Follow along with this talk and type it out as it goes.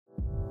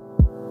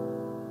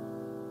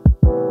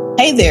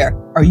Hey there,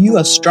 are you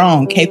a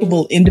strong,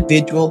 capable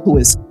individual who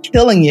is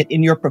killing it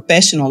in your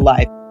professional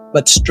life,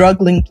 but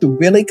struggling to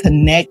really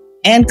connect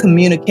and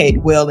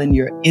communicate well in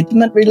your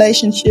intimate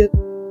relationship?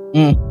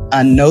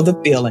 I know the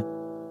feeling.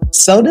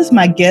 So does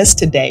my guest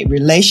today,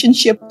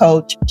 relationship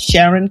coach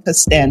Sharon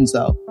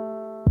Costanzo.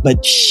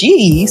 But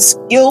she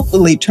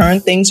skillfully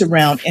turned things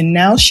around and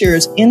now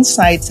shares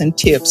insights and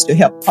tips to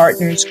help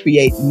partners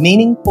create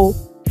meaningful,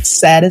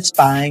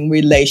 satisfying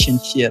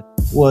relationships.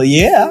 Well,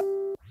 yeah.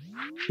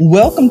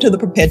 Welcome to the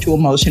Perpetual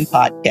Motion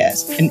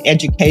Podcast, an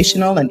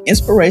educational and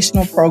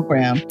inspirational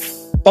program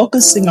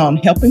focusing on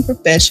helping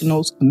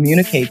professionals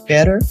communicate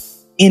better,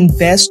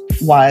 invest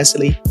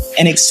wisely,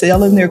 and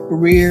excel in their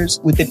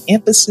careers with an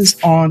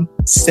emphasis on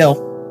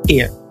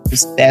self-care,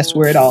 because that's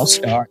where it all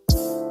starts.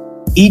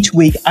 Each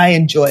week, I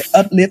enjoy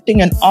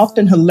uplifting and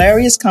often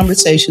hilarious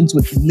conversations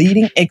with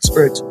leading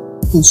experts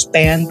who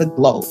span the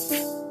globe.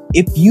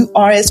 If you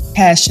are as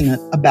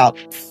passionate about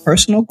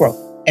personal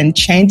growth and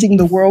changing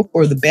the world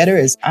for the better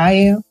as I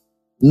am,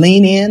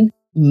 lean in,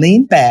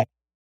 lean back,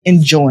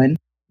 and join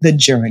the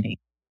journey.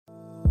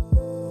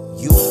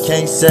 You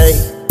can't say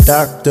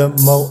Dr.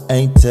 Mo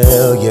ain't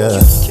tell ya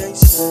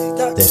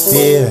that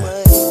fear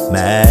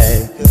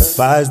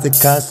magnifies the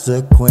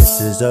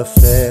consequences of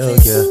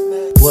failure.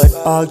 What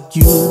are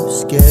you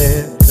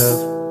scared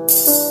of?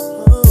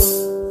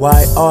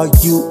 Why are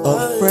you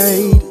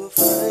afraid?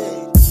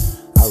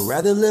 I'd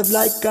rather live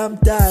like I'm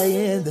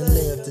dying than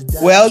live to die.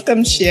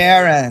 Welcome,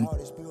 Sharon.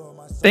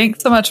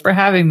 Thanks so much for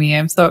having me.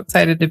 I'm so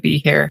excited to be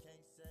here.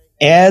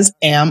 As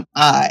am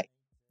I.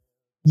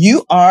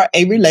 You are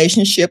a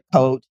relationship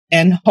coach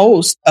and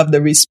host of the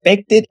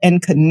Respected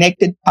and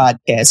Connected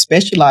podcast,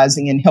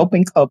 specializing in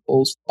helping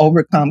couples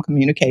overcome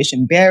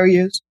communication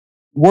barriers,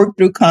 work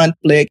through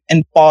conflict,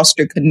 and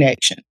foster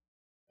connection.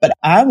 But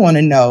I want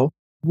to know,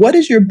 what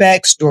is your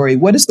backstory?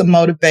 What is the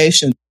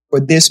motivation for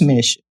this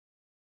mission?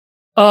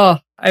 Oh,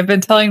 I've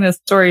been telling this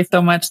story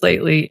so much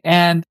lately.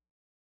 And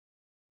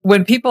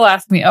when people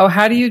ask me,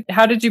 how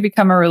did you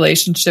become a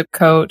relationship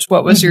coach?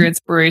 What was your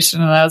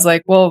inspiration? And I was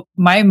like, well,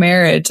 my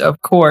marriage,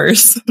 of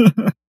course.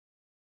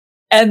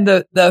 And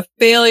the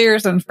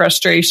failures and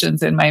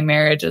frustrations in my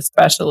marriage,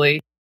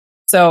 especially.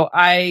 So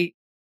I've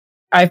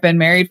been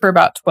married for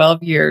about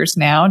 12 years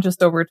now,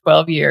 just over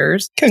 12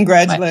 years.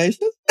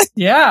 Congratulations.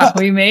 Yeah,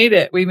 we made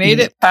it. We made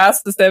it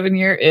past the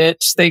 7-year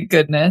itch. Thank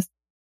goodness.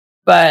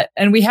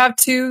 And we have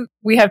two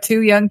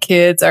young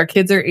kids. Our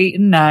kids are 8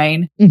 and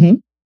 9. Mm-hmm.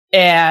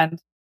 And,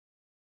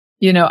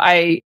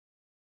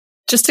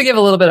 just to give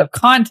a little bit of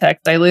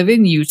context, I live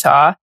in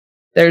Utah.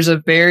 There's a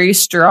very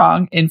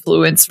strong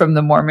influence from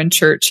the Mormon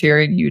church here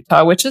in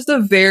Utah, which is a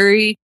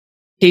very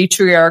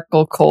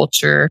patriarchal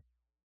culture.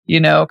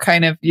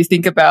 Kind of, you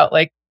think about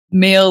like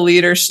male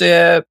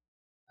leadership,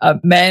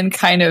 men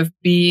kind of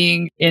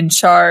being in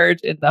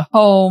charge in the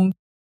home,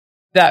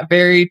 that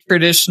very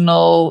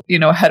traditional,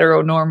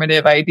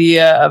 heteronormative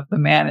idea of the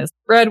man is the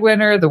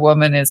breadwinner, the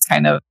woman is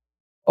kind of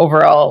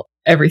overall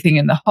everything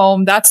in the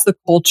home. That's the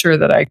culture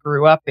that I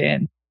grew up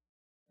in.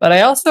 But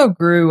I also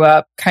grew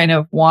up kind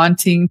of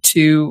wanting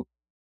to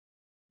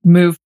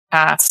move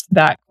past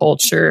that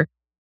culture,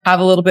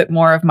 have a little bit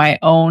more of my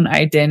own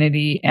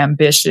identity,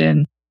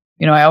 ambition.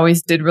 I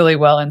always did really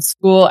well in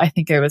school. I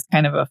think I was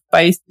kind of a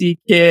feisty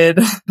kid.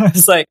 I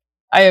was like,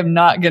 I'm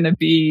not going to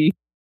be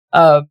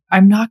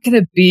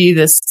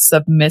this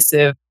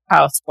submissive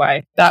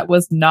housewife. That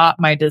was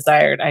not my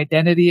desired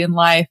identity in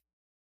life.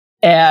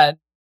 And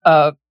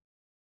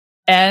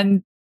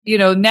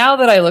now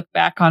that I look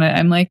back on it,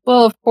 I'm like,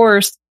 well, of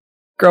course,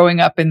 growing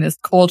up in this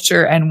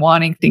culture and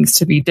wanting things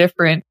to be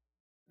different,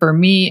 for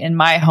me in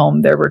my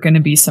home, there were going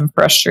to be some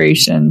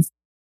frustrations.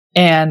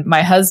 And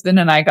my husband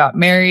and I got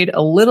married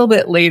a little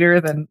bit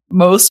later than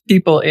most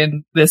people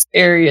in this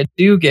area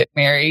do get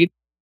married.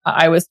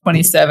 I was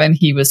 27.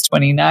 He was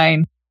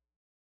 29.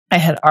 I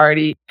had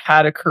already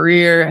had a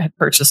career, had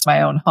purchased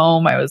my own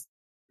home. I was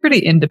pretty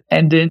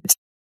independent.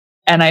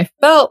 And I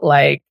felt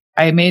like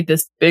I made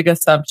this big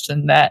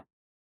assumption that,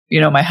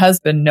 my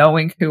husband,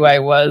 knowing who I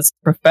was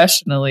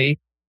professionally,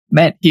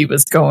 meant he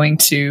was going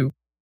to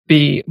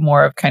be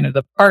more of kind of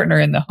the partner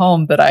in the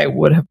home that I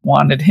would have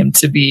wanted him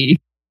to be.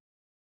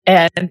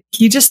 And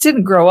he just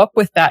didn't grow up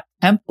with that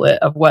template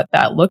of what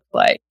that looked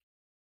like.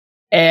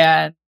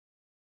 And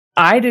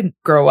I didn't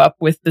grow up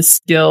with the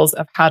skills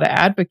of how to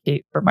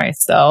advocate for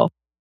myself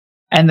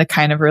and the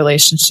kind of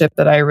relationship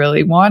that I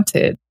really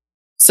wanted.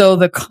 So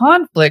the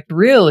conflict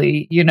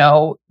really,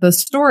 the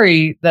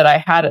story that I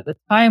had at the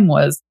time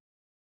was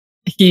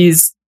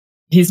he's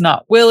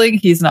not willing,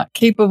 he's not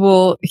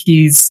capable,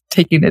 he's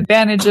taking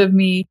advantage of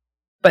me.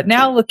 But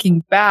now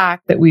looking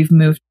back that we've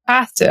moved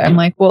past it, I'm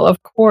like, well,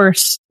 of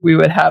course we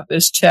would have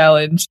this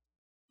challenge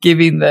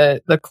given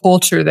the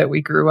culture that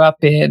we grew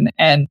up in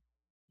and,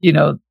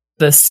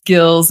 the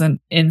skills and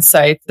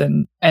insights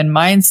and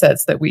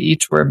mindsets that we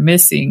each were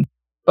missing.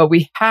 But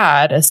we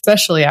had,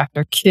 especially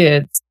after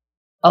kids,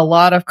 a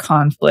lot of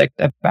conflict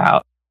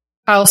about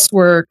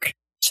housework,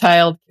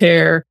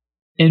 childcare,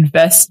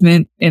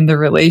 investment in the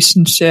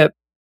relationship.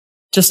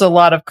 just a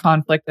lot of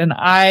conflict. And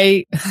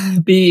I,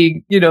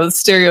 being, the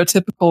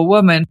stereotypical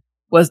woman,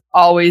 was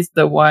always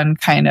the one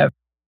kind of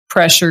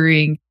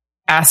pressuring,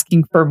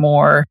 asking for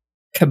more,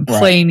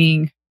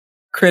 complaining,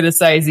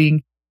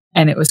 criticizing.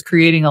 And it was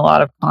creating a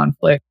lot of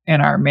conflict in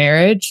our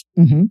marriage.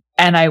 Mm-hmm.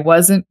 And I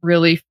wasn't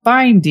really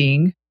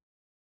finding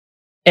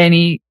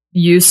any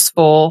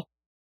useful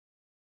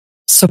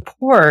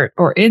support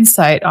or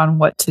insight on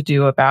what to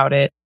do about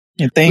it.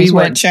 And things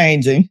weren't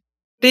changing.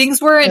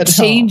 Things weren't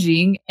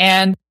changing.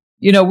 And,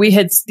 we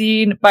had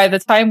seen, by the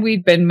time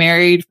we'd been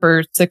married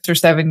for 6 or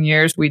 7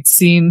 years, we'd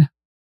seen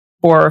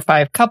 4 or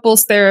 5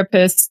 couples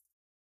therapists.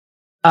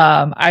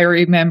 I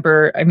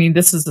remember,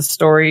 this is a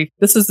story.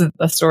 This isn't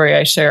a story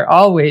I share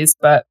always,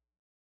 but,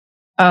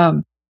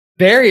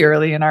 very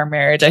early in our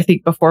marriage, I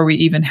think before we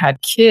even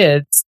had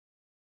kids,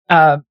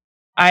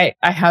 I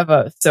have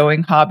a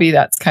sewing hobby.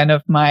 That's kind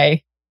of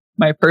my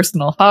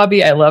personal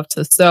hobby. I love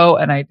to sew,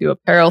 and I do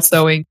apparel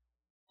sewing.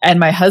 And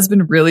my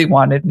husband really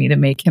wanted me to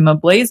make him a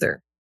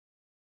blazer.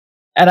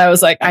 And I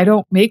was like, I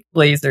don't make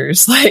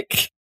blazers.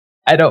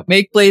 I don't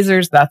make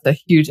blazers. That's a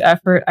huge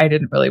effort. I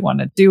didn't really want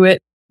to do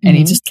it. And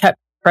he just kept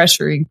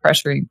pressuring.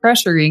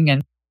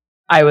 And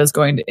I was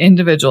going to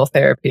individual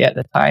therapy at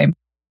the time.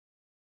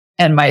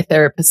 And my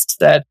therapist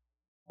said,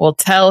 well,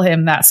 tell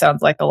him that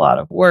sounds like a lot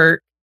of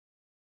work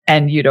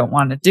and you don't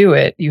want to do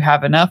it. You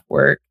have enough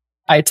work.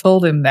 I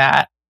told him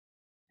that.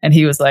 And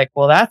he was like,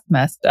 well, that's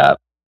messed up.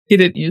 He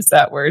didn't use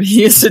that word.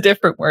 He used a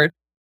different word.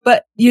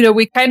 But,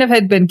 we kind of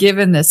had been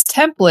given this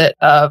template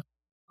of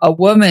a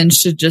woman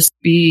should just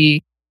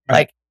be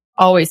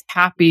always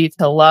happy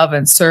to love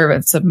and serve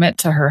and submit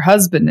to her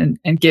husband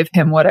and give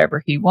him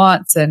whatever he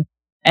wants. And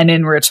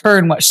in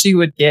return, what she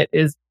would get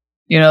is,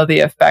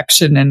 the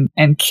affection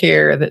and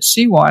care that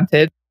she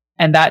wanted.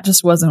 And that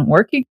just wasn't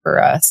working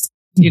for us.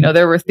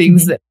 There were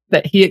things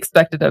that he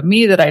expected of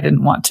me that I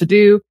didn't want to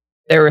do.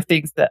 There were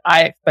things that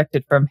I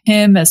expected from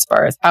him as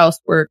far as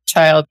housework,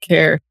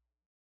 childcare,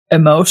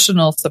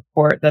 emotional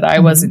support that I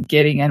wasn't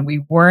getting. And we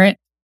weren't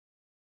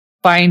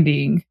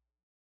finding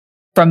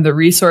from the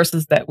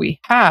resources that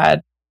we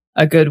had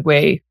a good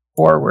way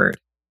forward.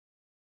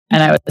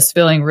 And I was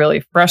feeling really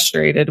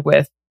frustrated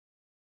with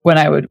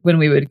when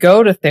we would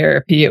go to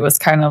therapy, it was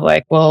kind of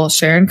like, well,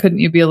 Sharon, couldn't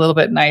you be a little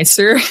bit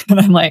nicer? And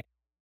I'm like,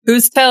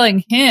 who's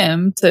telling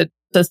him to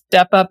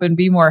step up and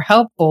be more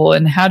helpful?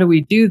 And how do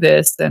we do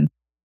this? And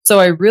so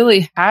I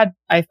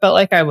felt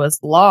like I was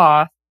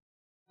lost,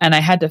 and I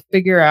had to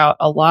figure out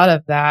a lot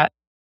of that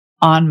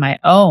on my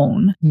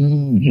own.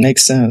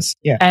 Makes sense.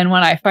 Yeah. And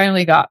when I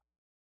finally got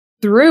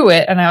through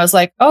it and I was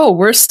like, oh,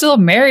 we're still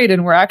married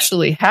and we're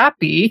actually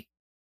happy.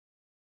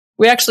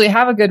 We actually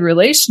have a good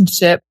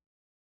relationship.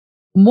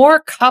 More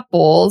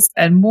couples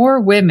and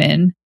more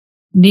women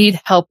need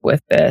help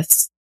with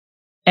this.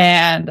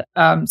 And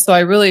so I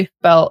really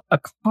felt a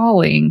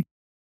calling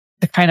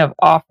to kind of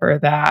offer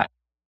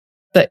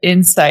the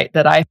insight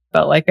that I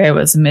felt like I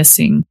was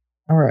missing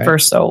for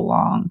so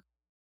long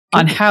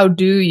on how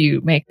do you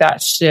make that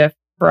shift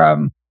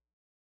from,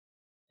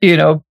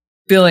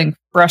 feeling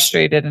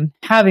frustrated and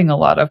having a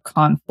lot of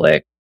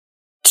conflict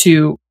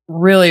to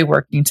really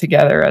working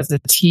together as a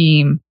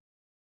team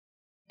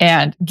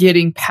and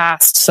getting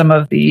past some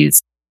of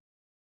these,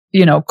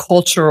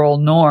 cultural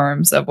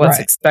norms of what's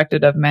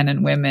expected of men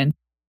and women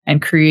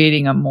and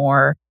creating a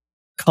more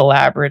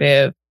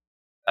collaborative,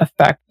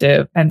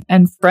 effective,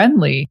 and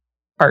friendly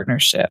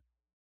partnership.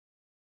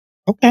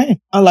 Okay.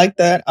 I like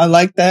that.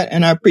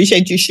 And I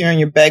appreciate you sharing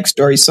your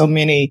backstory. So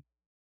many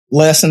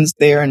lessons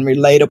there and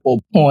relatable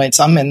points.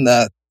 I'm in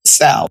the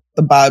South,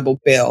 the Bible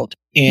Belt.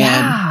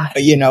 And,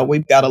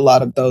 we've got a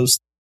lot of those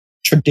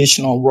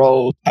traditional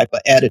role type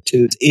of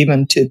attitudes,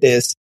 even to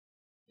this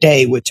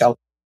day, which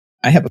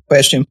I have a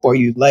question for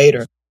you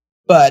later.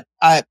 But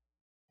I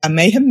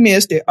may have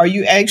missed it. Are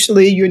you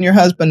and your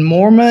husband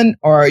Mormon,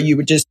 or you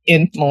were just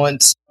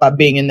influenced by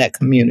being in that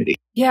community?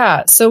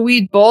 Yeah. So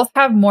we both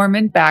have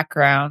Mormon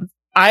backgrounds.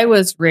 I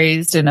was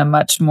raised in a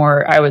much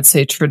more, I would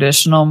say,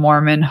 traditional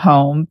Mormon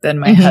home than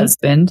my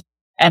husband.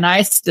 And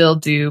I still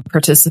do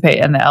participate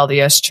in the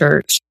LDS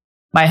church.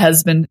 My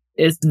husband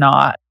is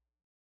not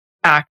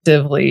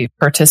actively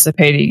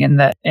participating in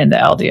the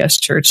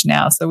LDS church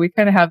now. So we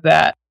kind of have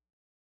that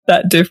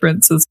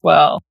difference as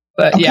well.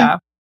 But yeah.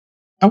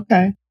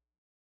 Okay.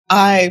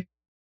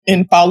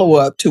 In follow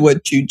up to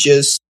what you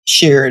just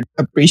shared,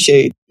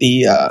 appreciate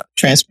the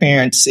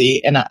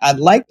transparency. And I'd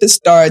like to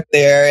start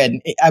there.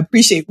 And I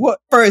appreciate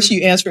first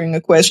you answering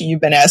a question you've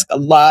been asked a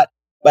lot,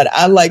 but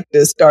I like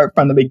to start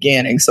from the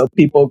beginning so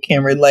people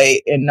can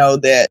relate and know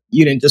that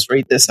you didn't just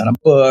read this in a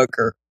book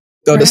or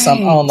go to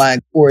some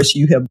online course.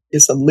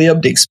 It's a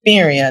lived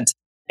experience,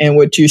 and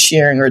what you're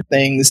sharing are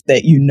things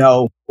that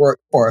work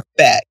for a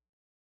fact.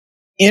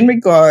 In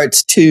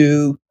regards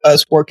to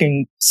us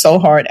working so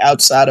hard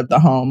outside of the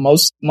home,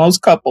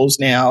 most couples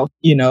now,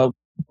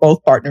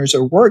 both partners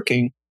are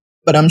working,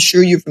 but I'm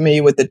sure you're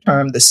familiar with the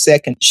term, the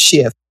second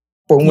shift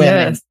for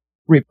women,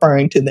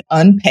 referring to the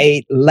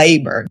unpaid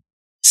labor,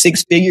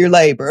 6-figure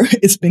labor.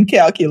 It's been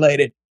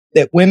calculated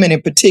that women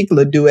in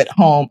particular do at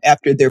home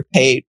after their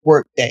paid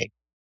work day.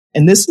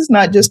 And this is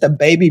not just a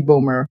baby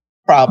boomer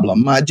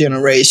problem, my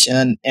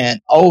generation and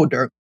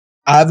older.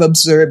 I've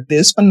observed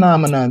this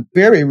phenomenon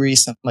very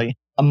recently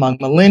among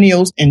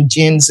millennials and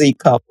Gen Z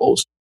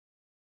couples.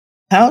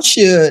 How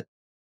should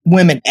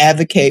women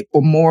advocate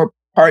for more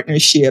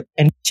partnership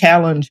and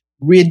challenge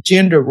rigid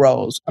gender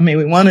roles? I mean,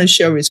 we want to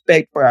show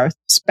respect for our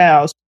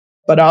spouse,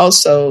 but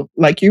also,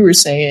 like you were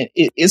saying,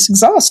 it's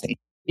exhausting.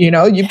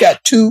 You've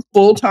got 2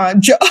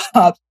 full-time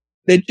jobs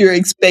that you're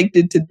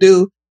expected to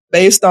do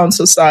based on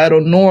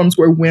societal norms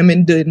where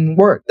women didn't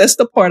work. That's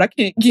the part I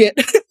can't get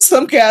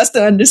some guys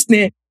to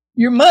understand.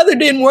 Your mother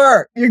didn't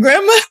work. Your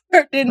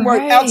grandmother didn't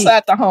work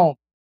outside the home,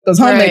 because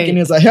homemaking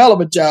is a hell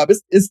of a job.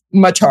 It's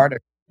much harder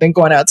than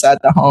going outside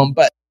the home.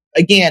 But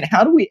again,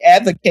 how do we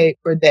advocate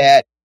for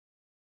that?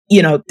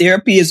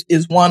 Therapy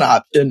is one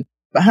option,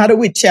 but how do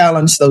we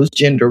challenge those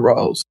gender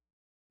roles?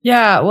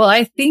 Yeah, well,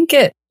 I think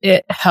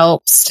it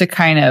helps to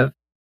kind of,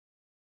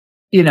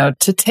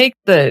 to take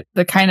the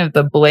kind of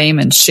the blame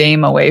and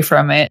shame away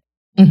from it.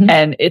 Mm-hmm.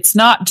 And it's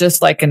not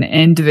just like an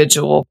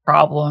individual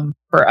problem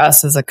for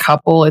us as a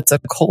couple. It's a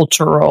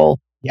cultural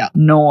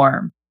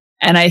norm.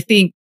 And I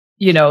think,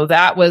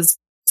 that was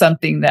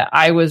something that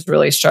I was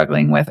really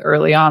struggling with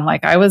early on.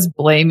 Like, I was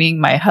blaming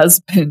my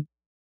husband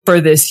for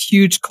this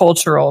huge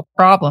cultural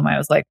problem. I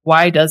was like,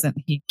 why doesn't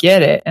he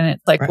get it? And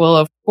it's like, well,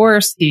 of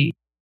course he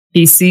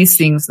sees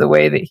things the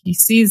way that he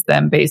sees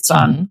them based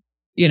on,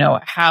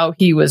 how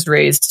he was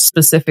raised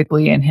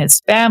specifically in his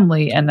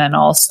family, and then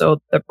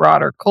also the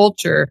broader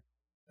culture.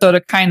 So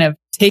to kind of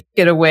take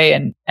it away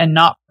and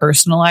not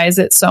personalize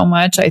it so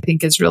much, I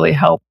think is really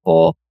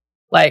helpful.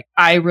 Like,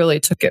 I really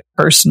took it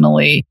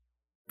personally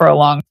for a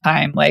long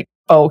time. Like,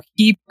 oh,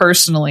 he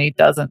personally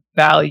doesn't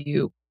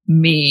value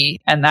me,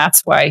 and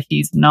that's why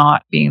he's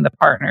not being the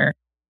partner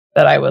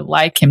that I would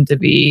like him to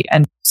be.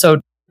 And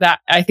so that,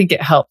 I think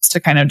it helps to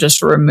kind of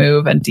just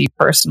remove and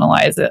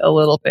depersonalize it a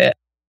little bit.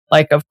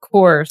 Like, of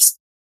course,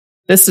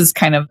 this is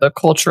kind of the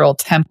cultural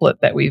template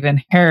that we've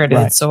inherited.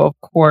 Right. So of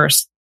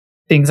course,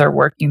 things are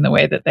working the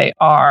way that they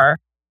are.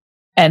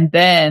 And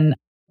then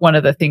one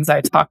of the things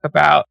I talk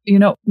about,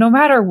 no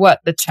matter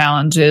what the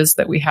challenges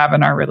that we have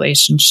in our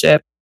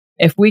relationship,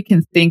 if we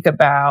can think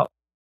about,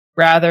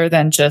 rather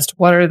than just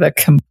what are the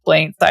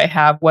complaints I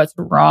have, what's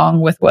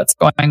wrong with what's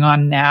going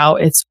on now,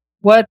 it's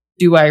what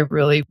do I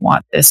really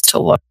want this to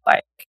look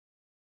like?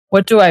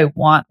 What do I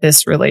want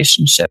this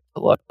relationship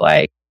to look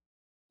like?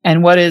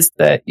 And what is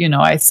the,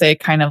 I say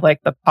kind of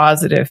like the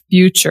positive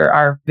future,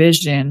 our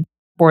vision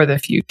for the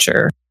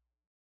future.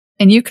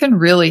 And you can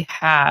really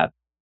have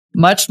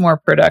much more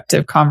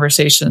productive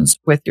conversations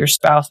with your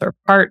spouse or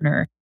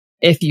partner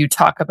if you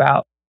talk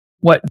about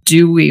what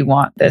do we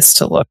want this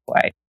to look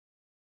like,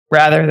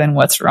 rather than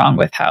what's wrong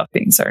with how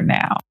things are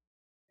now.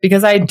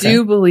 Because I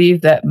do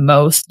believe that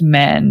most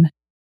men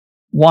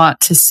want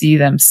to see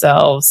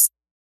themselves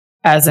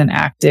as an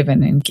active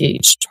and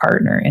engaged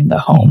partner in the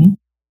home.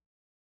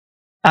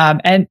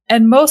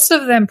 And most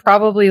of them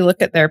probably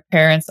look at their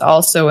parents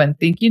also and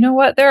think,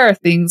 what, there are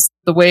things,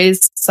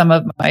 some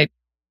of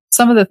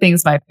the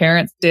things my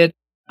parents did,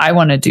 I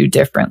want to do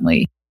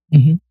differently.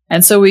 Mm-hmm.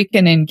 And so we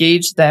can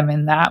engage them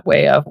in that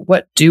way of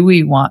what do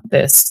we want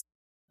this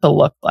to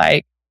look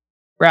like,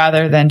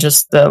 rather than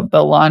just the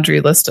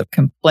laundry list of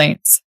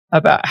complaints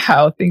about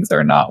how things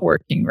are not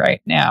working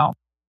right now.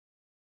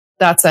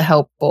 That's a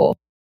helpful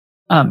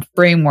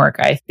framework,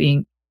 I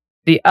think.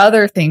 The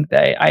other thing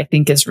that I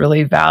think is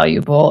really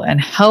valuable and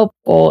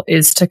helpful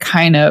is to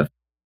kind of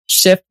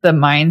shift the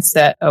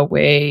mindset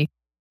away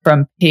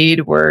from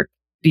paid work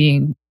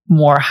being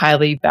more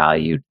highly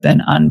valued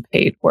than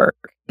unpaid work.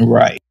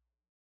 Right.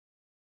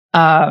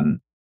 And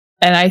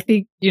I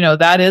think,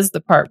 that is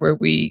the part where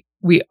we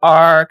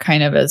are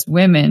kind of, as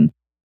women,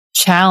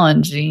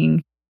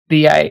 challenging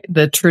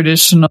the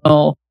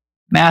traditional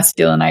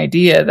masculine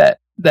idea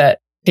that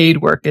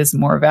paid work is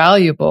more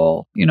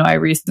valuable. I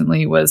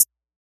recently was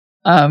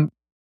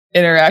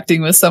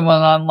interacting with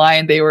someone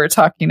online. They were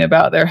talking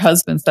about their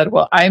husband said,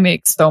 well, I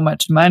make so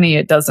much money,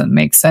 it doesn't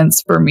make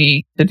sense for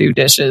me to do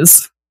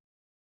dishes.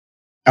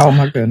 Oh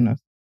my goodness.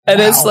 And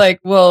It's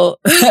like, well,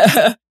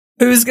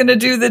 who's going to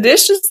do the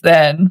dishes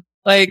then?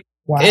 Like,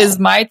 is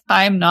my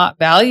time not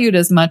valued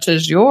as much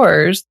as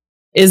yours?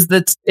 Is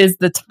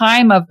the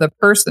time of the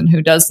person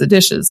who does the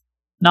dishes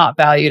not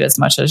valued as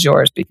much as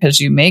yours because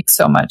you make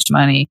so much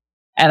money?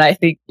 And I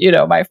think,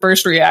 my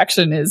first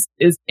reaction is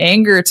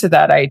anger to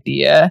that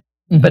idea,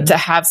 but to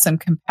have some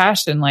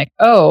compassion, like,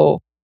 oh,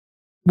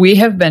 we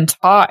have been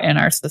taught in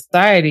our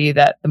society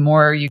that the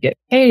more you get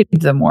paid,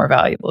 the more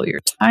valuable your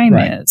time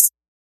is.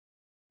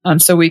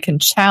 So we can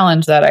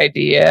challenge that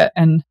idea,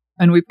 and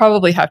we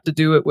probably have to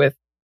do it with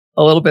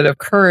a little bit of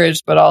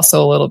courage, but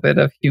also a little bit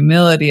of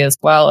humility as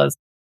well as,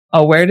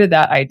 oh, where did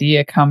that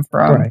idea come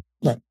from?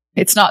 Right.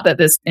 It's not that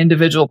this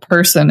individual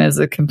person is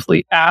a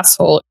complete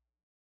asshole.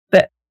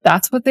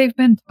 That's what they've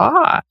been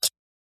taught.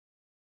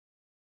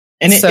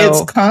 And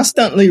it's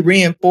constantly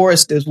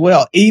reinforced as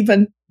well.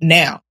 Even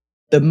now,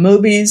 the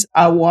movies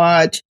I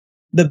watch,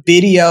 the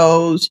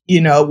videos,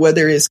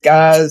 whether it's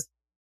guys,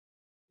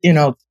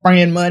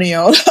 spraying money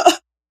on,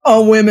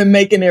 on women,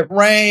 making it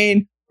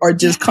rain, or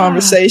just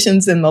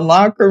conversations in the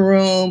locker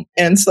room.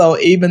 And so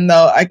even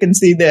though I can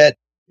see that,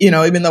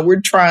 even though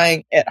we're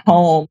trying at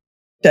home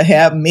to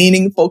have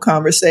meaningful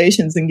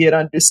conversations and get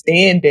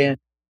understanding,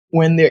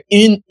 when they're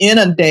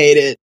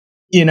inundated,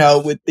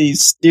 with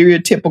these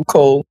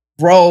stereotypical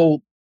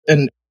role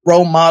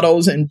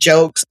models and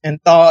jokes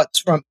and thoughts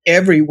from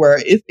everywhere,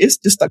 it's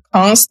just a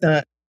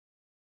constant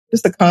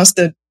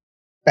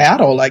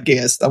battle, I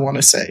guess I want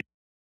to say.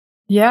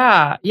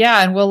 Yeah.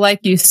 Yeah. And well,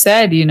 like you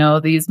said, these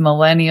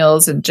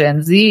millennials and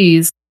Gen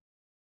Zs,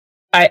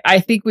 I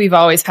think we've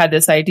always had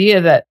this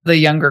idea that the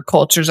younger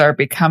cultures are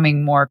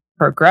becoming more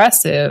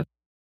progressive,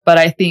 but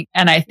I think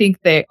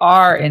they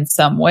are in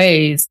some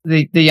ways,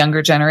 the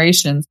younger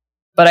generations,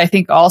 but I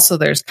think also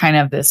there's kind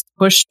of this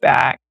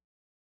pushback.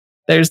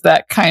 There's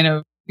that kind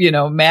of,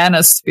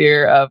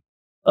 manosphere of,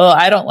 oh,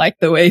 I don't like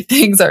the way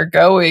things are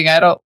going. I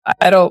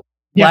don't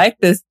like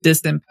this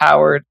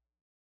disempowered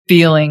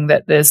feeling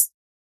that this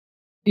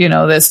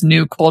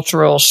new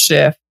cultural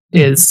shift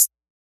is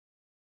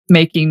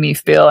making me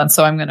feel. And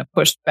so I'm going to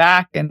push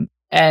back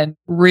and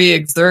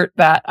re-exert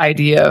that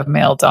idea of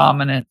male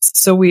dominance.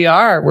 So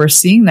we're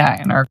seeing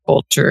that in our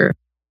culture.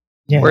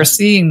 Yeah. We're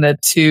seeing the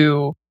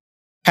two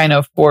kind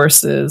of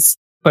forces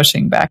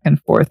pushing back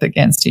and forth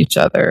against each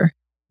other.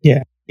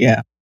 Yeah.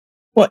 Yeah.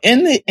 Well,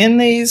 in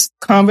these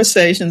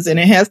conversations, and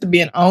it has to be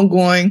an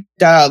ongoing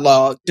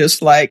dialogue,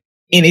 just like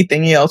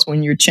anything else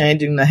when you're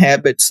changing the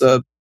habits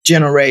of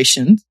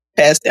generations,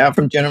 passed down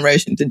from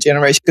generation to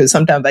generation, because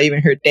sometimes I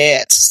even hear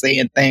dads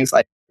saying things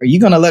like, are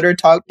you going to let her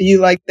talk to you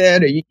like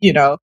that? Or,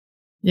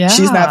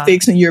 she's not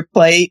fixing your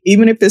plate.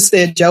 Even if it's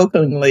said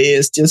jokingly,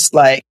 it's just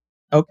like,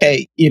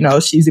 okay,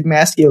 she's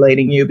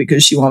emasculating you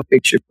because she won't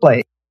fix your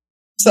plate.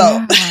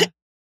 So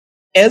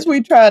as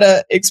we try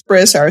to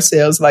express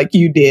ourselves like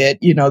you did,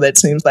 that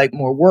seems like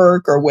more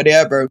work or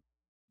whatever,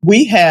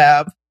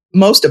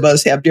 most of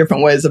us have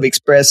different ways of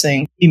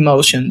expressing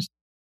emotions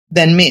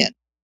than men.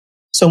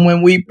 So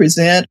when we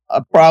present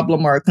a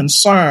problem or a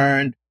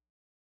concern,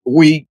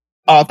 we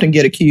often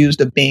get accused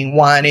of being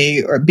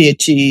whiny or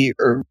bitchy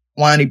or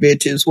whiny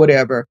bitches,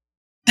 whatever.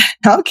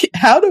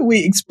 How do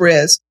we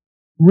express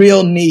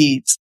real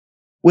needs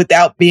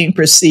without being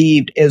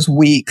perceived as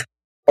weak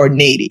or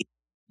needy?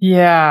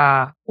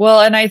 Yeah.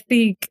 Well, and I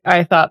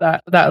thought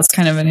that was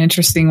kind of an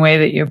interesting way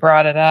that you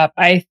brought it up.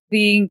 I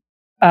think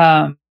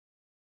the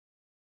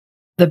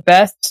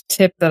best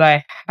tip that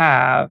I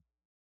have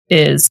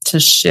is to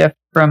shift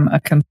from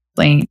a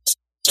complaint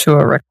to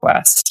a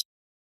request.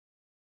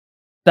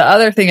 The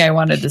other thing I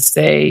wanted to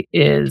say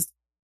is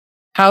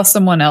how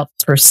someone else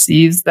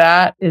perceives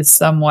that is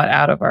somewhat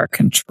out of our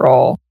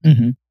control.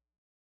 Mm-hmm.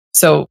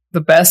 So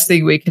the best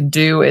thing we can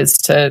do is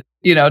to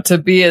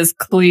be as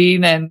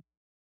clean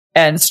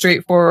and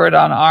straightforward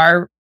on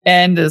our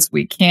end as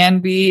we can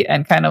be,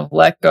 and kind of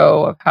let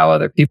go of how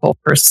other people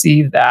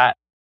perceive that.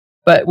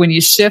 But when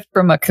you shift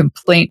from a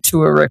complaint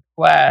to a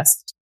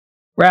request,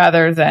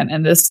 rather than,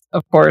 and this,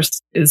 of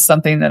course, is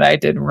something that I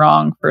did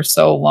wrong for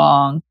so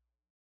long,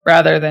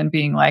 rather than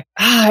being like,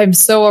 I'm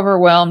so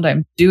overwhelmed,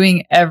 I'm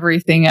doing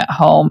everything at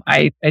home,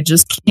 I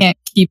just can't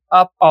keep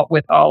up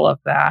with all of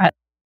that,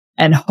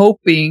 and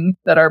hoping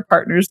that our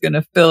partner's going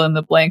to fill in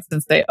the blanks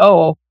and say,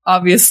 oh,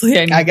 obviously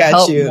I need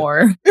help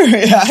more.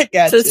 I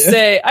got you.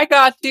 Say, I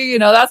got you.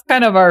 That's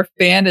kind of our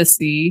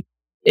fantasy,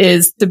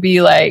 is to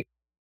be like,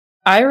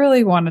 I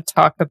really want to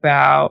talk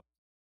about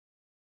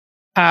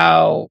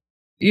how,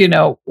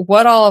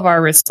 what all of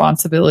our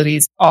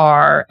responsibilities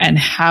are and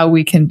how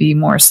we can be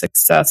more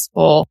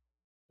successful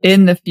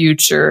in the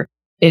future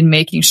in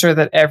making sure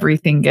that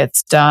everything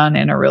gets done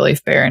in a really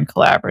fair and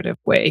collaborative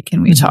way.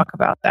 Can we talk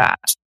about that?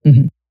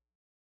 Mm-hmm.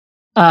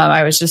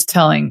 I was just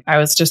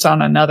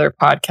on another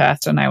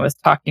podcast, and I was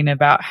talking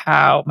about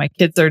how my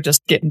kids are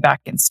just getting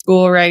back in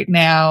school right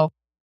now,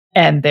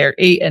 and they're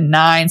 8 and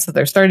 9. So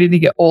they're starting to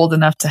get old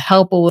enough to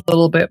help a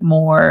little bit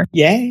more.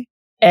 Yay.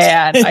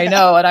 And I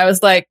know. And I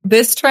was like,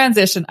 this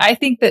transition, I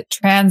think that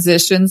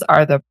transitions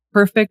are the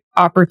perfect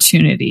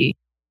opportunity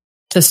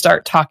to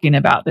start talking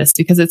about this,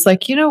 because it's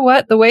like, you know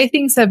what? The way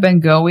things have been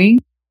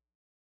going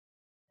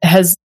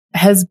has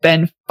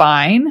been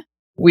fine.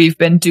 We've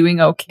been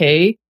doing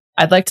okay.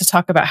 I'd like to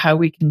talk about how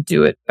we can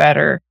do it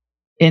better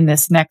in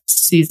this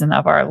next season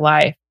of our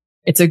life.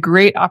 It's a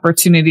great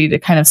opportunity to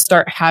kind of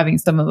start having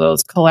some of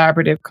those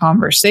collaborative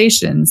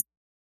conversations,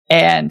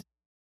 and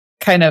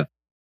kind of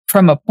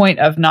from a point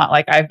of not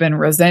like, I've been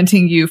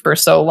resenting you for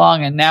so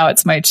long and now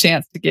it's my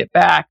chance to get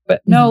back.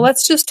 But no,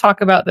 let's just talk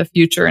about the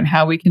future and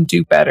how we can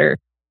do better.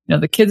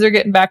 The kids are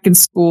getting back in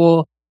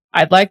school.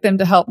 I'd like them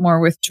to help more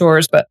with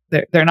chores, but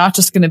they're not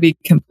just going to be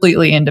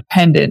completely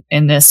independent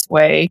in this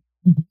way.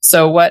 Mm-hmm.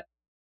 So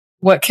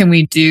what can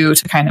we do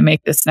to kind of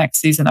make this next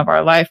season of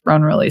our life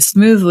run really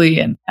smoothly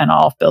and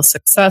all feel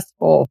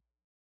successful?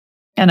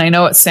 And I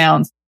know it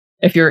sounds,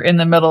 if you're in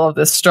the middle of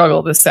this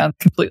struggle, this sounds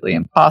completely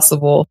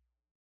impossible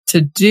to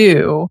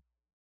do,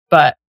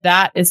 but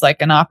that is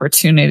like an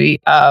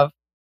opportunity of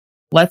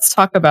let's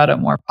talk about a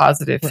more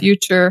positive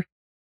future.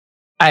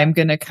 I'm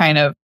going to kind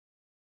of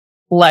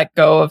let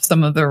go of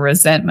some of the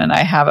resentment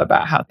I have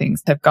about how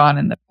things have gone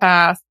in the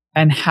past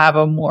and have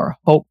a more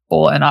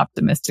hopeful and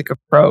optimistic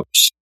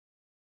approach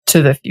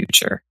to the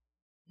future.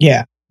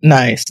 Yeah.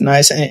 Nice.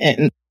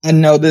 And I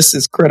know this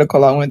is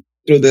critical. I went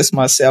through this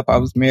myself. I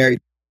was married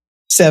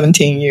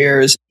 17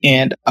 years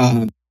and,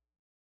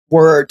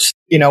 words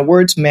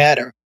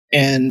matter,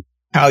 and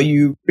how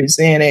you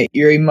present it,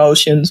 your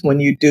emotions when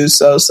you do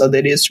so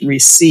that it's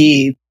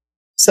received.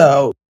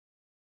 So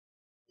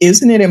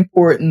isn't it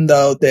important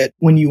though that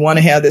when you want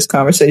to have this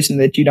conversation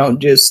that you don't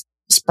just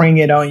spring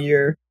it on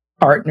your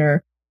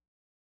partner?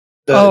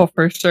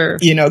 For sure.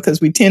 Because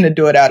we tend to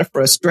do it out of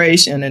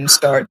frustration and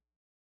start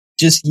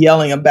just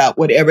yelling about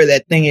whatever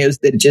that thing is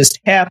that just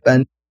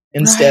happened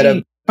instead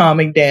of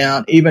calming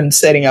down, even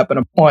setting up an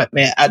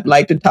appointment. I'd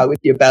like to talk with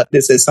you about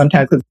this as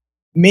sometimes, because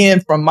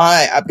men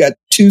I've got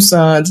 2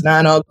 sons,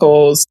 9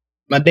 uncles,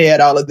 my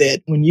dad, all of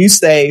that. When you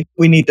say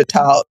we need to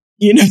talk,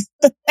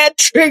 that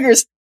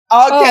triggers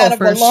all kind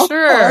of alarms. For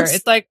sure.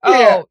 It's like,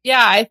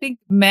 I think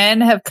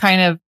men have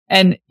kind of,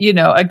 and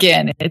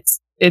again,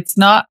 it's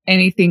not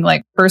anything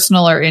like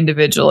personal or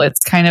individual. It's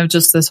kind of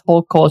just this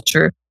whole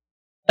culture.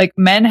 Like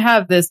men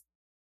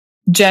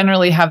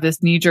generally have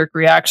this knee-jerk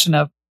reaction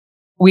of,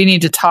 we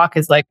need to talk,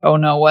 is like, oh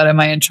no, what am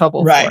I in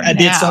trouble for? I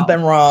did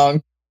something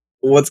wrong.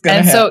 What's going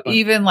to happen? So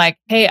even like,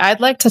 hey,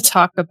 I'd like to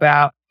talk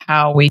about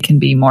how we can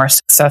be more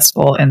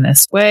successful in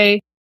this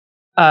way.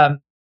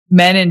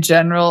 Men in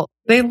general,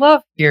 they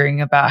love hearing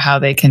about how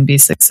they can be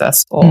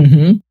successful.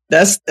 Mm-hmm.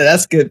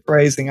 That's good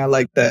phrasing. I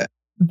like that.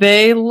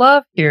 They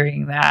love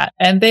hearing that.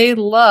 And they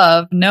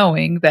love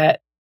knowing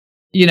that,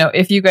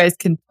 if you guys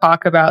can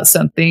talk about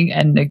something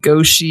and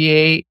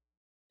negotiate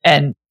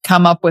and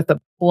come up with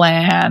a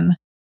plan,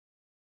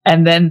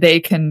 and then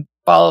they can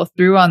follow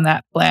through on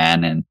that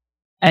plan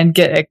and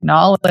get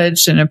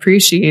acknowledged and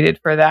appreciated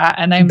for that.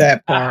 And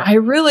I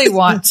really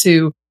want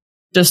to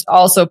just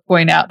also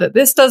point out that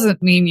this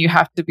doesn't mean you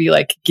have to be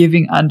like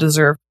giving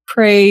undeserved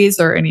praise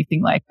or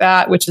anything like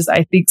that, which is,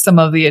 I think, some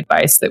of the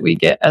advice that we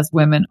get as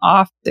women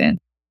often.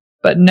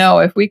 But no,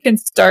 if we can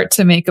start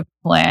to make a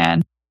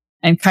plan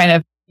and kind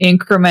of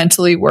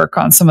incrementally work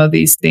on some of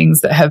these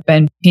things that have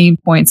been pain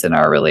points in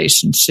our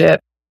relationship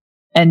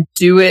and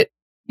do it,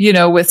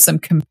 with some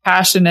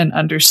compassion and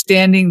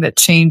understanding that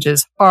change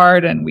is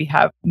hard and we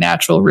have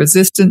natural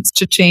resistance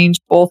to change.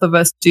 Both of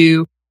us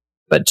do,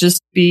 but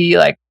just be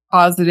like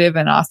positive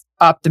and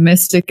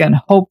optimistic and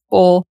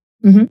hopeful.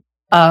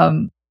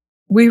 Mm-hmm.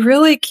 We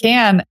really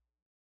can,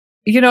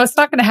 it's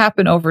not going to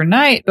happen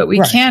overnight, but we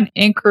can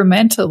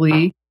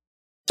incrementally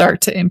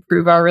start to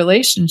improve our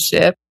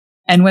relationship.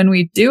 And when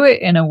we do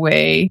it in a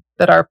way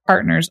that our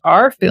partners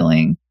are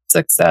feeling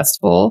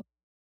successful,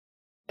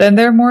 then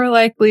they're more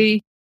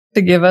likely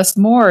to give us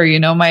more.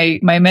 My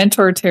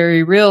mentor,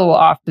 Terry Real, will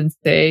often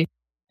say,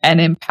 an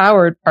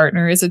empowered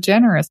partner is a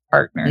generous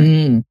partner.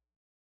 Mm.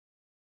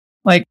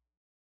 Like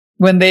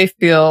when they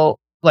feel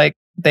like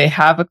they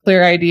have a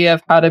clear idea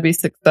of how to be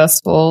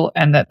successful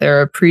and that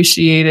they're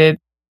appreciated,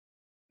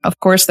 of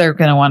course, they're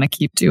going to want to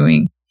keep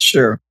doing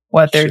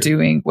what they're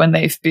doing. When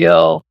they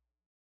feel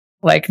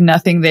like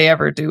nothing they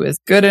ever do is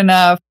good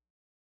enough,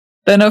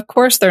 then of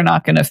course they're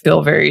not going to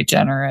feel very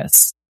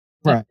generous.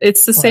 Right.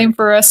 It's the same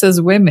for us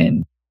as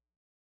women.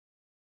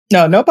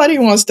 No, nobody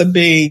wants to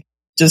be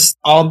just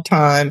all the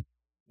time,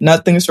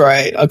 nothing's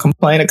right, a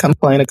complaint.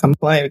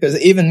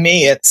 Because even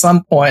me at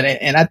some point,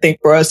 and I think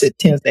for us, it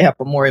tends to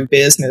happen more in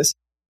business,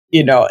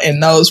 in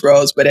those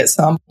roles. But at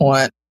some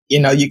point,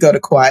 you go to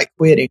quiet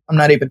quitting. I'm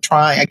not even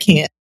trying. I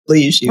can't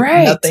please you.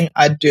 Right. Nothing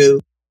I do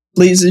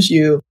pleases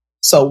you.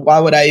 So why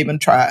would I even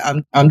try?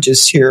 I'm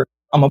just here.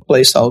 I'm a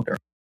placeholder.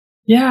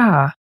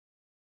 Yeah.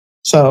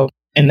 So,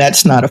 and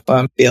that's not a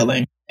fun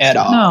feeling at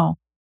all. No.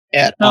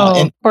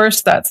 Of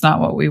course, that's not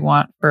what we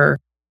want for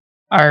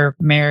our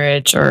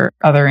marriage or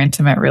other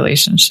intimate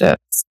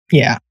relationships.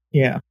 Yeah.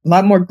 A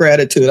lot more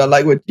gratitude. I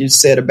like what you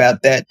said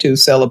about that too,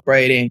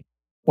 celebrating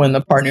when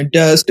the partner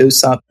does do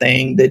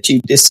something that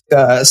you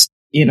discussed,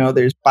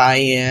 there's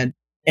buy-in,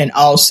 and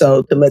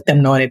also to let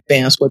them know in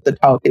advance what the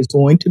talk is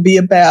going to be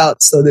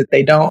about so that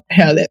they don't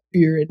have that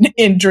fear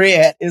and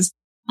dread.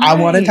 I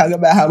want to talk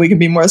about how we can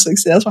be more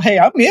successful. Hey,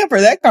 I'm here for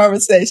that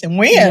conversation.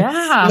 When?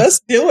 Yeah. Let's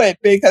do it,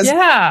 because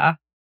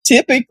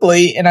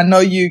typically, and I know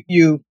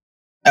you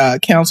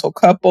counsel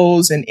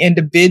couples and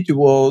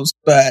individuals,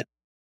 but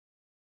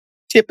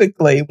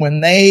typically when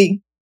they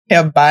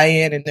have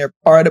buy-in and they're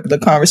part of the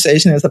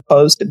conversation as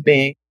opposed to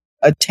being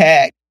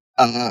attacked,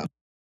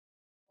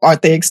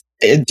 aren't they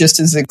just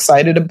as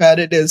excited about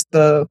it as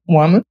the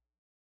woman?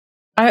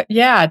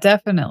 Yeah,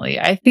 definitely.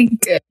 I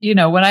think,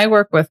 when I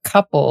work with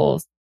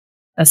couples,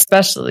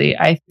 especially,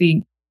 I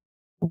think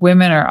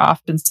women are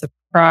often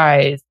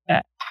surprised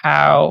at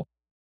how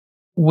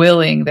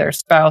willing their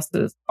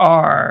spouses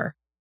are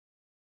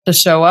to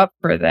show up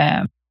for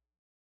them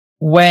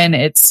when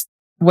it's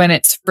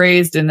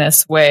phrased in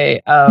this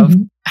way of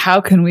how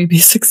can we be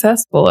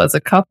successful as a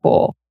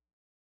couple?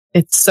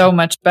 It's so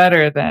much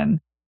better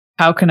than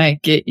how can I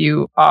get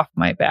you off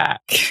my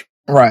back?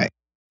 Right.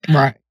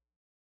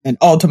 And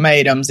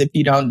ultimatums, if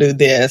you don't do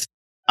this,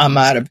 I'm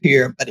out of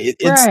here. But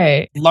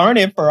it's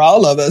learning for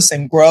all of us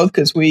and growth,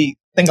 because we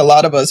think a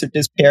lot of us are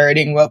just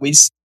parroting what we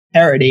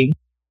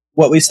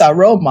saw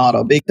role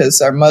model,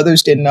 because our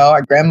mothers didn't know,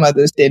 our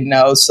grandmothers didn't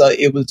know. So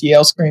it was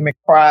yell, scream, and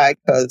cry,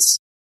 because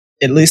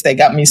at least they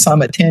got me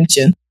some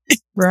attention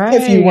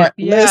if you weren't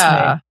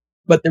listening.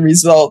 But the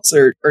results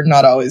are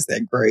not always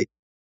that great.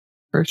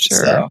 For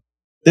sure. So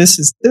this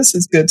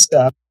is good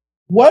stuff.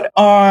 What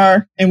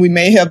are, and we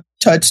may have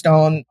touched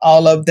on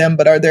all of them,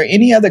 but are there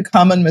any other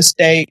common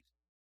mistakes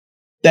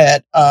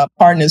that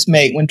partners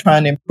make when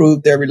trying to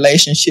improve their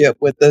relationship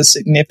with a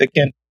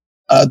significant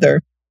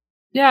other?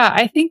 Yeah,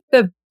 I think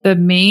the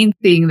main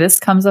thing, this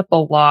comes up a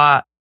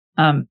lot,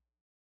 in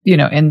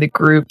the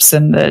groups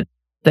and the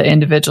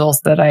individuals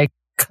that I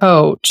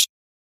coach,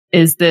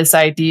 is this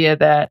idea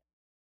that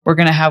we're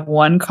going to have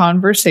one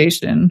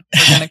conversation.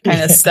 We're going to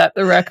kind of set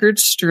the record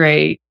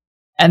straight,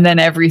 and then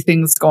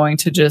everything's going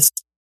to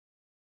just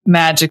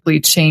magically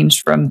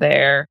change from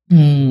there.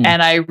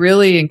 And I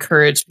really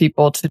encourage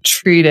people to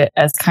treat it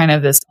as kind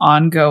of this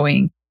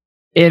ongoing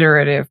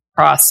iterative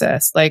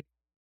process. Like,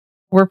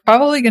 we're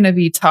probably going to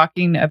be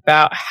talking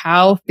about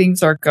how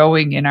things are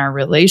going in our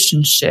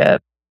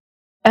relationship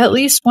at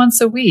least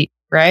once a week,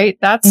 right?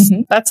 That's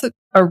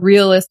a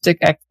realistic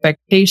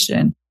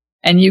expectation.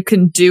 And you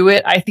can do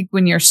it. I think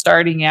when you're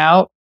starting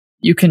out,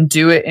 you can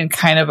do it in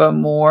kind of a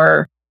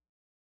more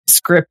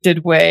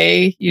scripted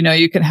way.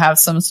 You can have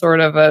some sort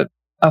of a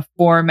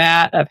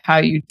format of how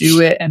you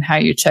do it and how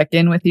you check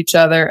in with each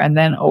other. And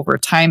then over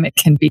time, it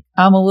can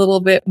become a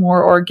little bit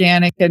more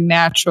organic and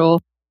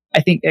natural.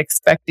 I think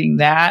expecting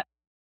that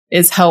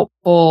is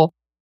helpful.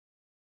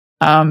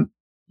 One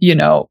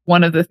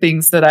of the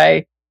things that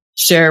I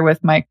share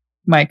with my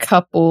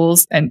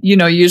couples, and,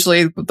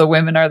 usually the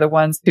women are the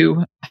ones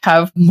who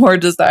have more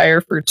desire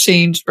for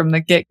change from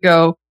the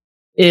get-go,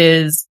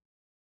 is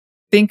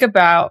think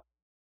about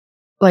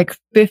like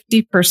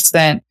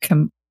 50%,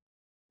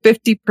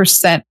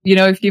 50%,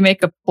 if you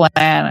make a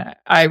plan.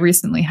 I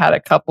recently had a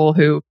couple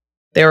who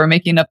they were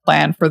making a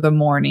plan for the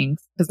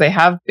mornings because they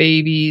have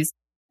babies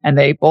and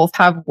they both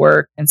have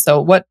work. And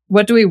so what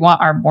do we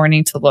want our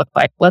morning to look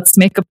like? Let's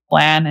make a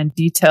plan and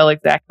detail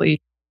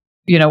exactly,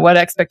 what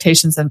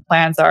expectations and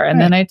plans are. And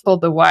then I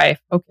told the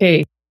wife,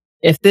 okay,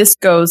 if this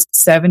goes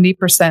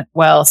 70%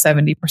 well,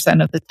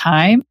 70% of the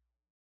time,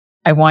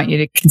 I want you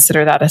to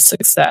consider that a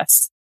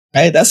success.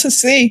 Hey, that's a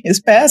C.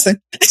 It's passing.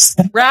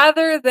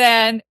 Rather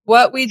than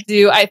what we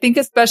do, I think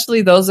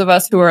especially those of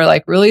us who are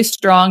like really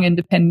strong,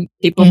 independent,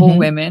 capable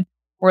women,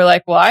 we're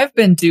like, well, I've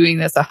been doing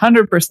this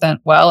 100%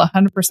 well,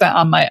 100%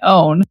 on my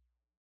own,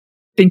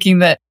 thinking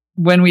that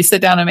when we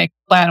sit down and make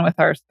a plan with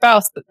our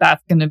spouse,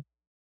 that's going to,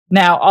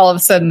 now all of a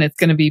sudden it's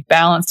going to be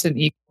balanced and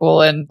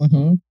equal and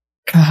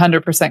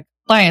 100%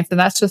 compliance. And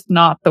that's just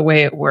not the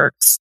way it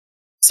works.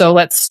 So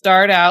let's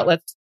start out,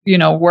 let's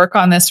work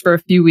on this for a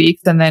few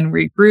weeks and then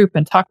regroup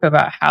and talk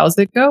about how's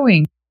it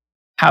going?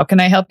 How can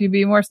I help you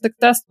be more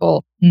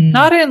successful?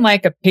 Not in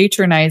like a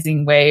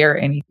patronizing way or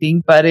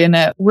anything, but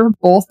we're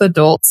both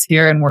adults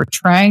here and we're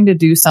trying to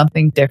do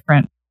something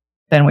different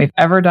than we've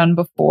ever done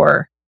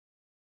before.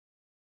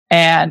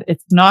 And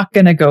it's not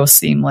going to go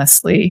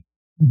seamlessly.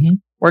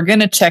 We're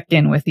going to check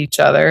in with each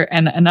other.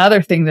 And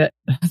another thing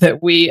that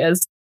we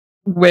as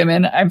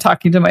women, I'm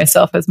talking to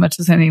myself as much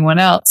as anyone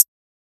else,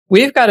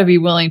 we've got to be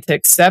willing to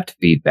accept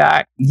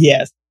feedback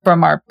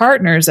from our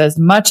partners as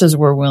much as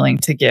we're willing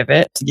to give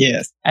it.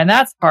 Yes. And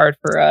that's hard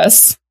for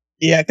us.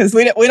 Yeah, because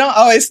we don't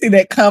always see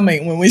that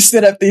coming when we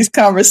set up these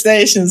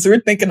conversations. We're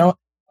thinking of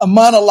a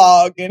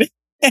monologue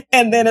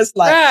and then it's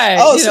like,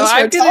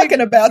 we're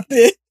talking about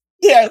this.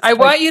 Yes. I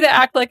want you to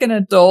act like an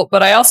adult,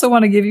 but I also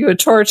want to give you a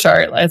chore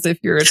chart as if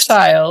you're a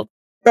child.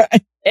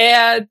 Right.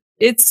 And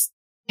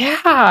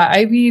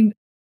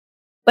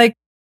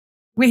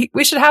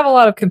we should have a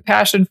lot of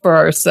compassion for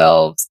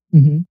ourselves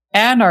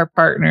and our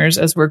partners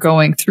as we're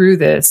going through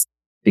this,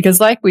 because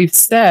like we've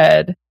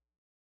said,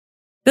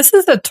 this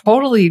is a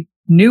totally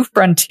new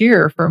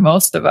frontier for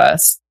most of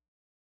us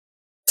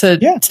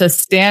to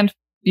stand,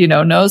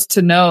 nose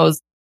to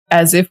nose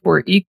as if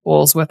we're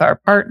equals with our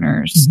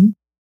partners.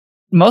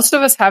 Most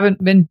of us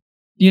haven't been,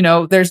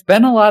 there's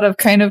been a lot of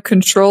kind of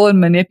control and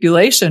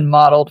manipulation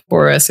modeled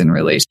for us in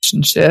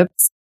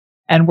relationships,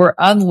 and we're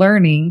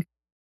unlearning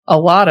a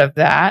lot of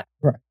that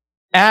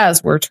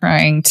as we're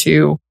trying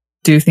to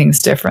do things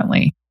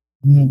differently.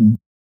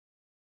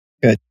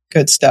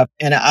 Good stuff.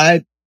 And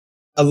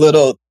a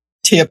little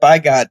tip I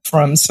got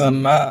from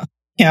some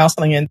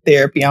counseling and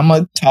therapy. I'm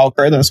a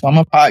talker. That's why I'm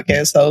a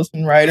podcast host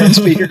and writer and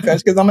speaker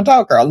coach, because I'm a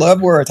talker. I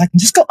love words. I can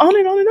just go on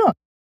and on and on.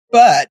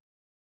 But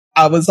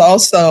I was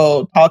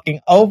also talking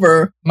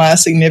over my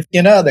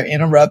significant other,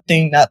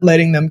 interrupting, not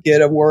letting them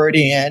get a word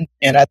in.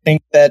 And I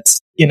think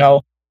that's,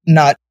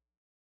 not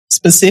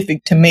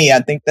specific to me. I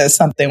think that's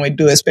something we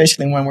do,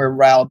 especially when we're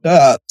riled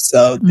up.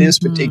 So this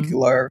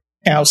particular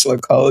counselor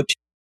coach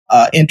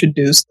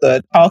introduced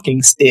the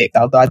talking stick,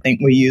 although I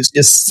think we use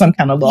just some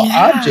kind of little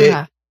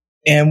object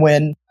And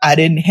when I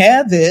didn't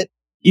have it,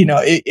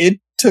 it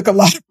took a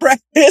lot of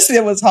practice.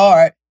 It was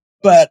hard,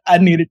 but I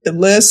needed to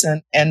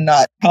listen and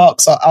not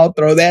talk. So I'll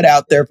throw that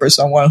out there for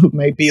someone who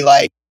may be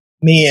like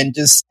me and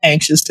just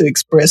anxious to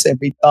express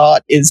every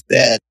thought, is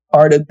that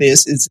part of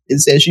this is,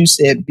 as you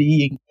said,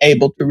 being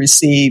able to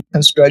receive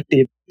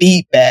constructive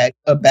feedback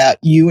about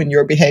you and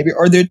your behavior,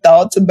 or their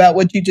thoughts about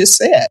what you just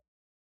said,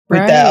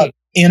 without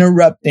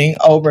interrupting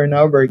over and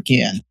over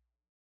again.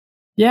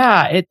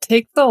 Yeah, it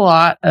takes a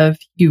lot of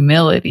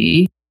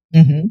humility.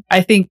 Mm-hmm.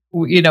 I think,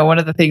 one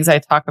of the things I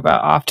talk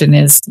about often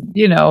is,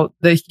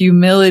 the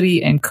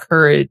humility and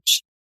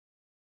courage.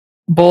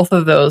 Both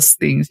of those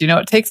things,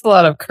 it takes a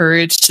lot of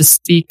courage to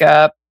speak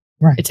up.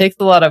 Right. It takes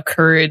a lot of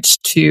courage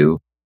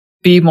to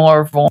be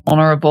more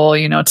vulnerable,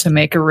 to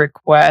make a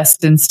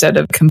request instead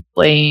of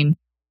complain.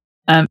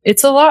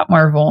 It's a lot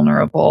more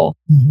vulnerable.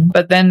 Mm-hmm.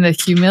 But then the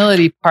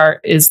humility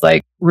part is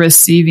like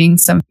receiving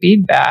some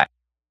feedback.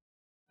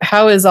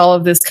 How is all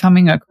of this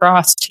coming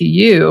across to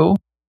you?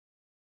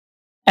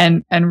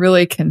 And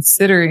really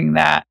considering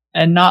that,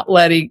 and not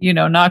letting,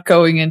 not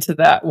going into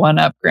that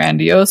one-up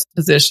grandiose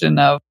position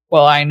of,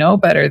 well, I know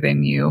better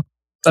than you,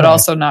 but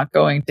also not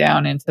going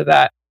down into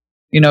that,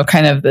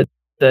 kind of the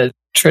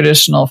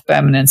traditional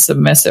feminine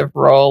submissive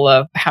role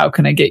of how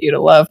can I get you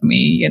to love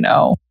me?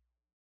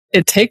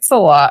 It takes a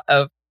lot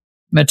of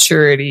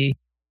maturity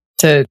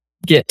to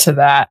get to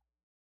that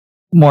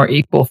more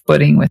equal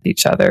footing with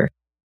each other.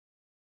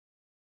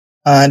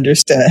 I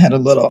understand. I had a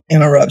little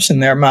interruption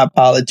there. My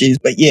apologies,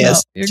 but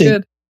yes, no, you're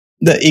good.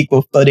 The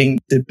equal footing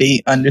to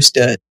be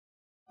understood.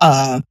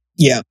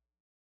 Yeah.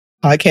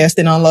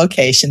 Podcasting on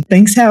location.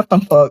 Things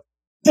happen, folks.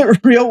 The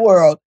real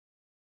world.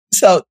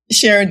 So,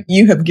 Sharon,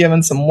 you have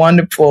given some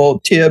wonderful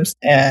tips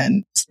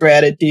and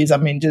strategies. I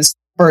mean, just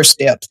first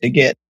steps to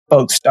get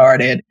folks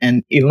started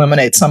and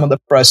eliminate some of the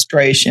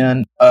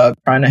frustration of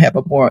trying to have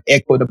a more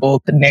equitable,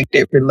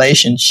 connected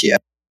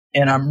relationship.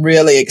 And I'm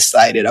really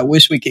excited. I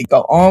wish we could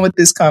go on with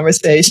this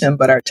conversation,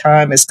 but our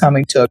time is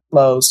coming to a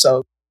close.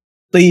 So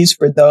please,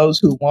 for those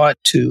who want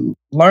to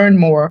learn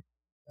more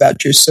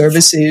about your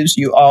services,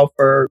 you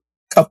offer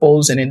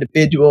couples and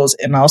individuals,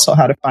 and also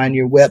how to find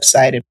your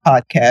website and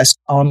podcast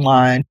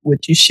online.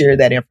 Would you share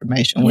that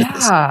information with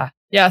us?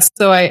 Yeah.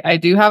 So I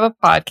do have a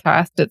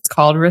podcast. It's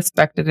called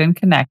Respected and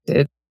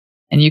Connected,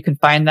 and you can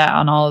find that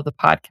on all of the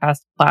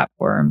podcast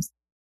platforms.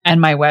 And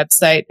my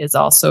website is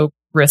also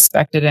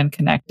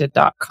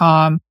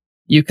respectedandconnected.com.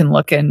 You can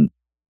look and,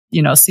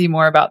 see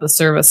more about the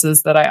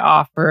services that I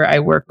offer. I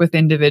work with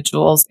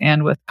individuals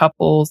and with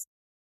couples.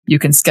 You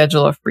can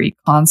schedule a free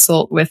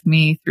consult with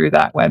me through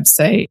that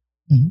website.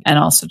 Mm-hmm. And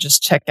also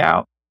just check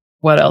out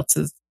what else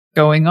is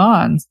going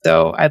on.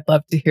 So I'd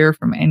love to hear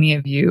from any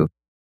of you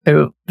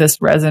who this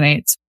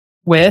resonates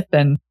with,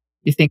 and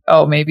you think,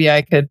 oh, maybe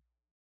I could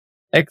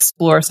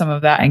explore some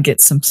of that and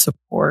get some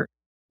support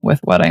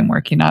with what I'm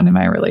working on in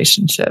my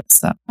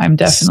relationships. So I'm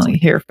definitely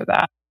here for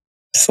that.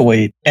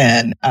 Sweet.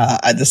 And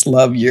I just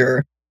love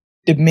your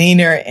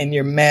demeanor and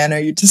your manner.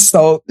 You're just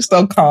so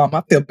calm.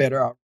 I feel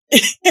better already.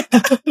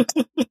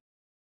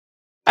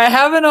 I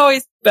haven't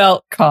always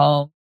felt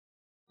calm.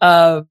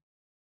 But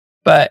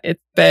it's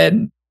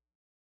been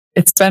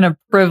a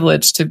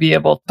privilege to be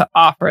able to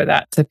offer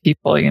that to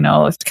people,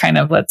 it's kind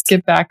of, let's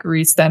get back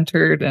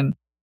recentered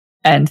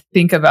and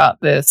think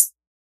about this,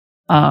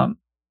 from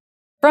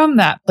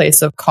that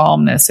place of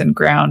calmness and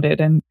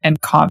grounded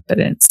and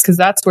confidence, because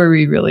that's where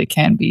we really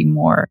can be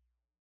more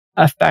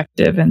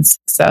effective and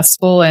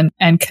successful and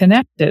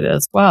connected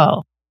as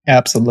well.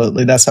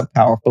 Absolutely. That's a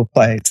powerful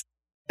place.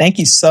 Thank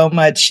you so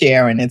much,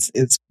 Sharon. It's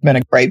been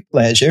a great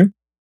pleasure.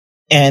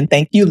 And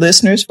thank you,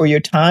 listeners, for your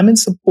time and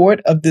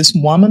support of this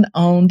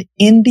woman-owned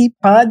indie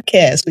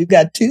podcast. We've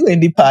got 2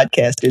 indie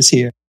podcasters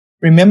here.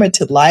 Remember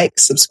to like,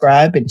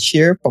 subscribe, and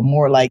share for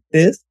more like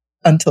this.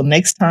 Until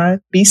next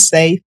time, be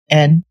safe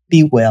and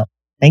be well.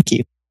 Thank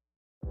you.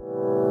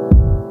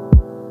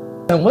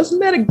 And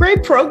wasn't that a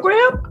great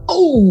program?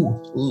 Oh,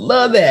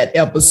 love that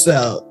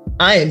episode.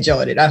 I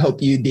enjoyed it. I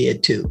hope you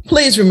did too.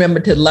 Please remember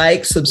to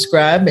like,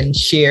 subscribe, and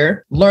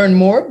share. Learn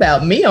more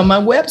about me on my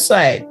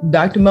website,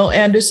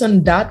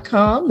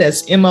 drmoanderson.com.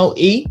 That's MOE.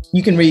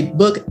 You can read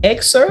book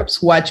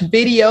excerpts, watch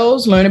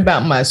videos, learn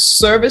about my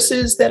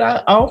services that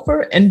I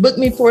offer, and book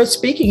me for a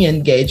speaking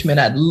engagement.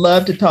 I'd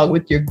love to talk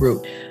with your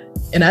group,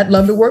 and I'd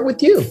love to work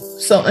with you.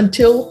 So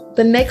until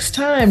the next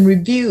time,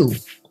 review,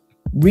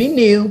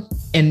 renew,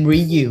 and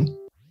re-you.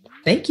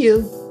 Thank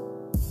you.